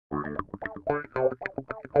Now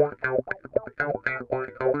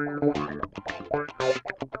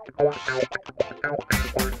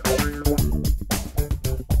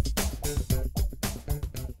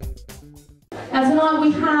tonight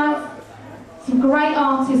we have some great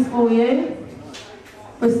artists for you.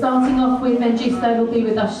 We're starting off with Mengisto, who'll be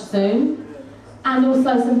with us soon. And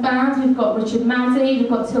also some bands. We've got Richard Maddy, we've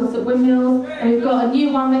got Tilt at Windmills, and we've got a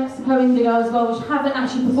new one, Mexico Indigo as well, which haven't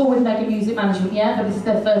actually performed with Mega Music Management yet, but this is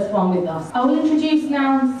their first one with us. I will introduce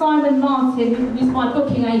now Simon Martin, who's my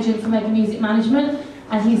booking agent for Mega Music Management,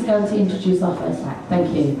 and he's going to introduce our first act. Thank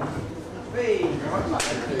you.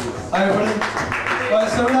 Hi everybody. Right,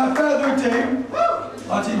 so without further ado, I'd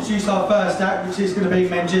like to introduce our first act, which is going to be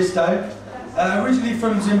Mengisto. Originally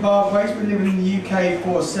from Zimbabwe, he's been living in the UK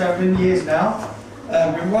for 7 years now.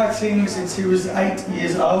 Been writing since he was 8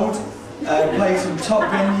 years old. Played some top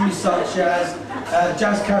venues such as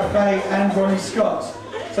Jazz Cafe and Ronnie Scott's.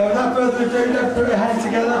 So without further ado, let's put our hands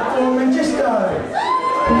together for Mengisto.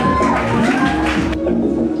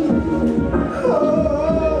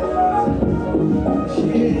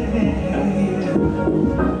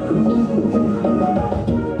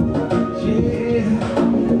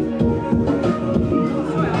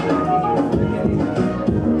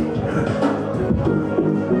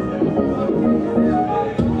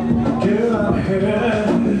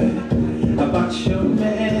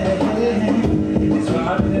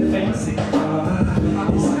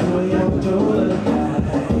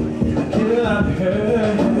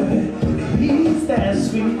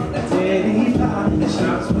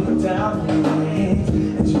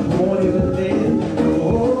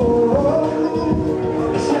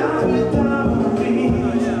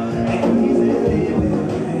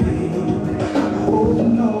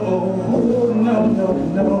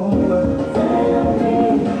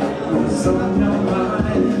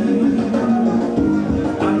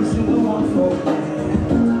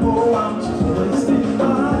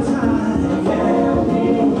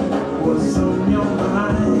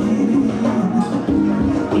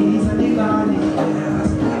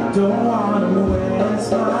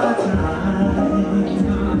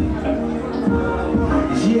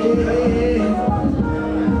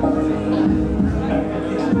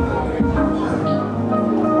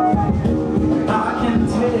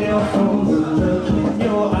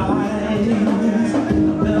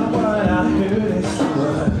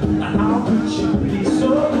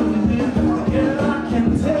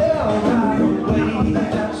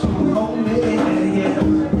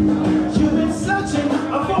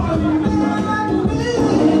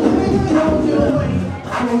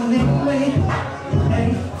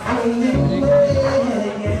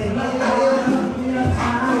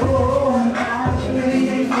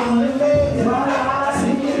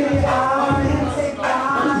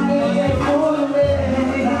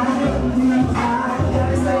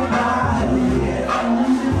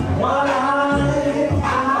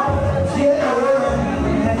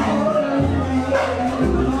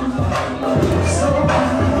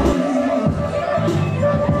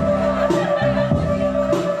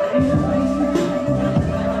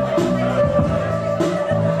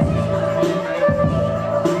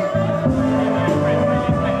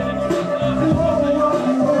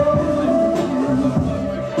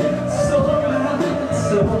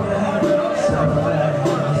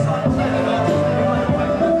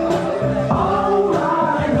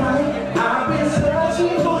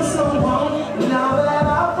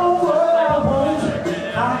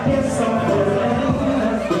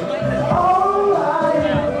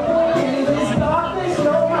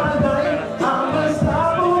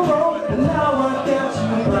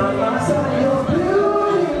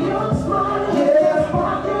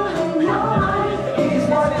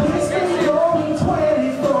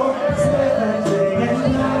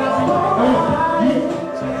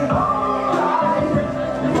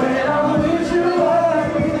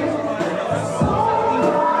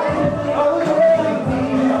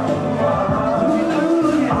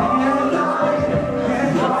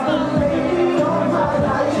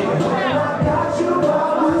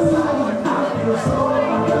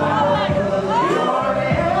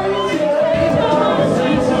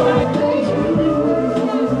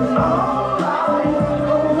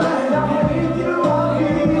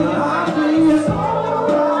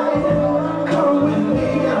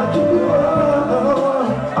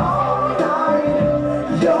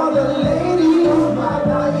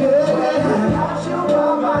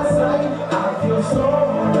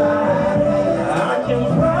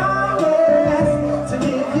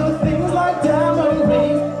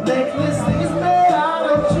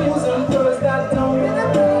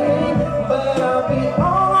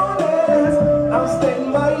 I'll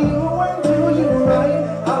stand by you.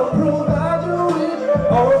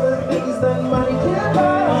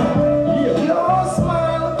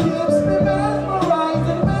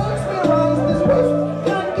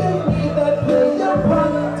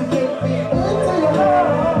 Let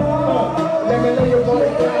me lay your body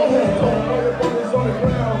down. All your bodies on the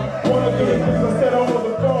ground. Wanna do the things I said over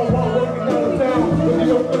the phone while walking down the town. But you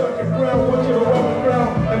don't feel like a ground, want you to walk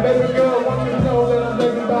around. And baby girl, want you to know that I'm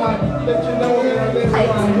living by. Let you know that I'm living by. Hey,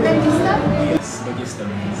 Mengisto? Yes, Mengisto.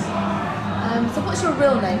 So what's your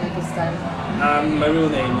real name, Mengisto? My real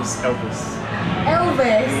name is Elvis.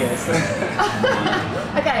 Elvis? Yes.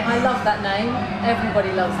 Okay, I love that name.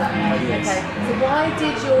 Everybody loves that name. Oh, yes. Okay, so why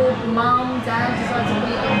did your mum, dad decide to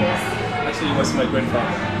call you Elvis? Actually, it was my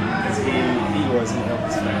grandfather, because he was an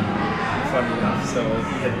Elvis fan, funny enough. So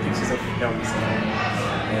he had pictures of Elvis at home.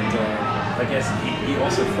 And I guess he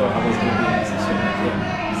also thought I was going to be a musician like him.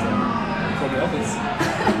 So he called me Elvis.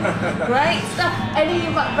 Great stuff. Any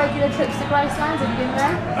regular trips to Graceland? Have you been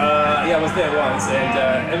there? Yeah, I was there once, and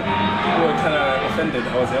people were kind of offended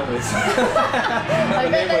I was Elvis. I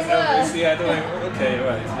The bet name they was Elvis. were. Yeah, they're like, okay,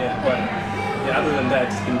 right, yeah, but yeah, other than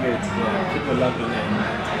that, it's been good. Yeah, people love your name.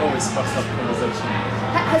 It always sparks up conversation.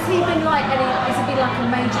 Has he been like has he been like a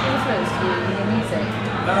major influence to you in your music?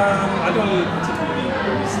 I don't particularly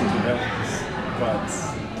listen to Elvis, but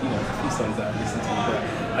you know, a few songs that I listen to. But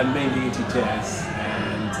I'm mainly into jazz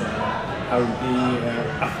and R&B,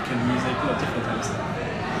 African music, you know, different kinds of stuff.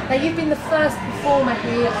 Now you've been the first performer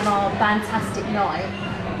here on our Bandtastic night.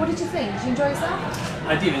 What did you think? Did you enjoy yourself?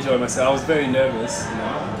 I did enjoy myself. I was very nervous, you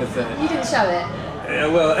know, because You didn't show it.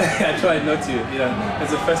 well, I tried not to. You know,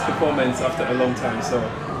 it's the first performance after a long time, so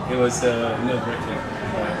it was nerve-wracking.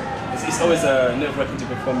 It's always nerve-wracking to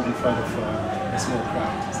perform in front of a small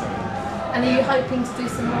crowd. So. And are you hoping to do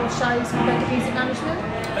some more shows with Better Music Management?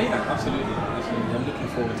 Yeah, absolutely. I'm looking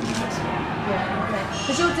forward to the next one. Yeah, okay.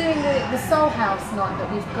 Because you're doing the Soul House night that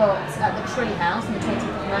we've got at the Tree House on the 20th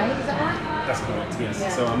of May, is that right? That's correct, yes.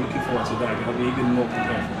 Yeah. So I'm looking forward to that. I'll be even more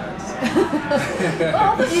prepared for that. So.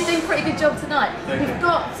 Well, I think you're doing a pretty good job tonight. Thank We've you.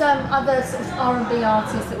 got other sort of R&B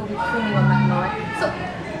artists that will be performing on that night. So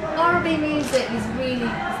R&B music is really,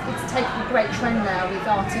 it's taking a great trend now with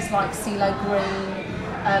artists like CeeLo Green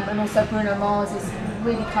and also Bruno Mars is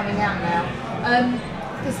really coming out now.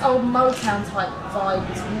 This old Motown type vibe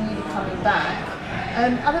is really coming back.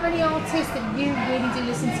 Are there any artists that you really do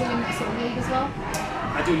listen to in that sort of league as well?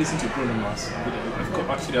 I do listen to Bruno Mars. I've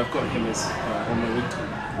got him as on my ringtone.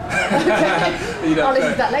 I'll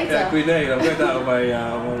listen to that later. Yeah, Grenade. I've got that on my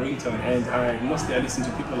ringtone, and mostly I listen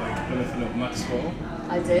to people like Maxwell.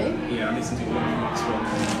 I do. Yeah, I listen to a lot of Maxwell.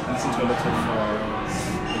 I listen to a lot of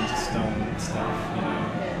Brixton stuff. You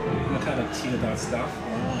know, kind of chilled out stuff.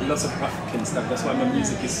 Lots of African stuff. That's why my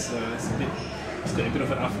music is it's got a bit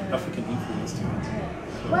of an African influence to it.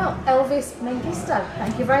 So. Well, Elvis Mengisto,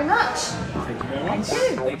 thank you very much. Thank you very much.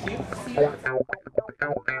 Thank you. Thank you.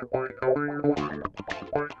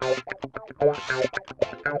 See you.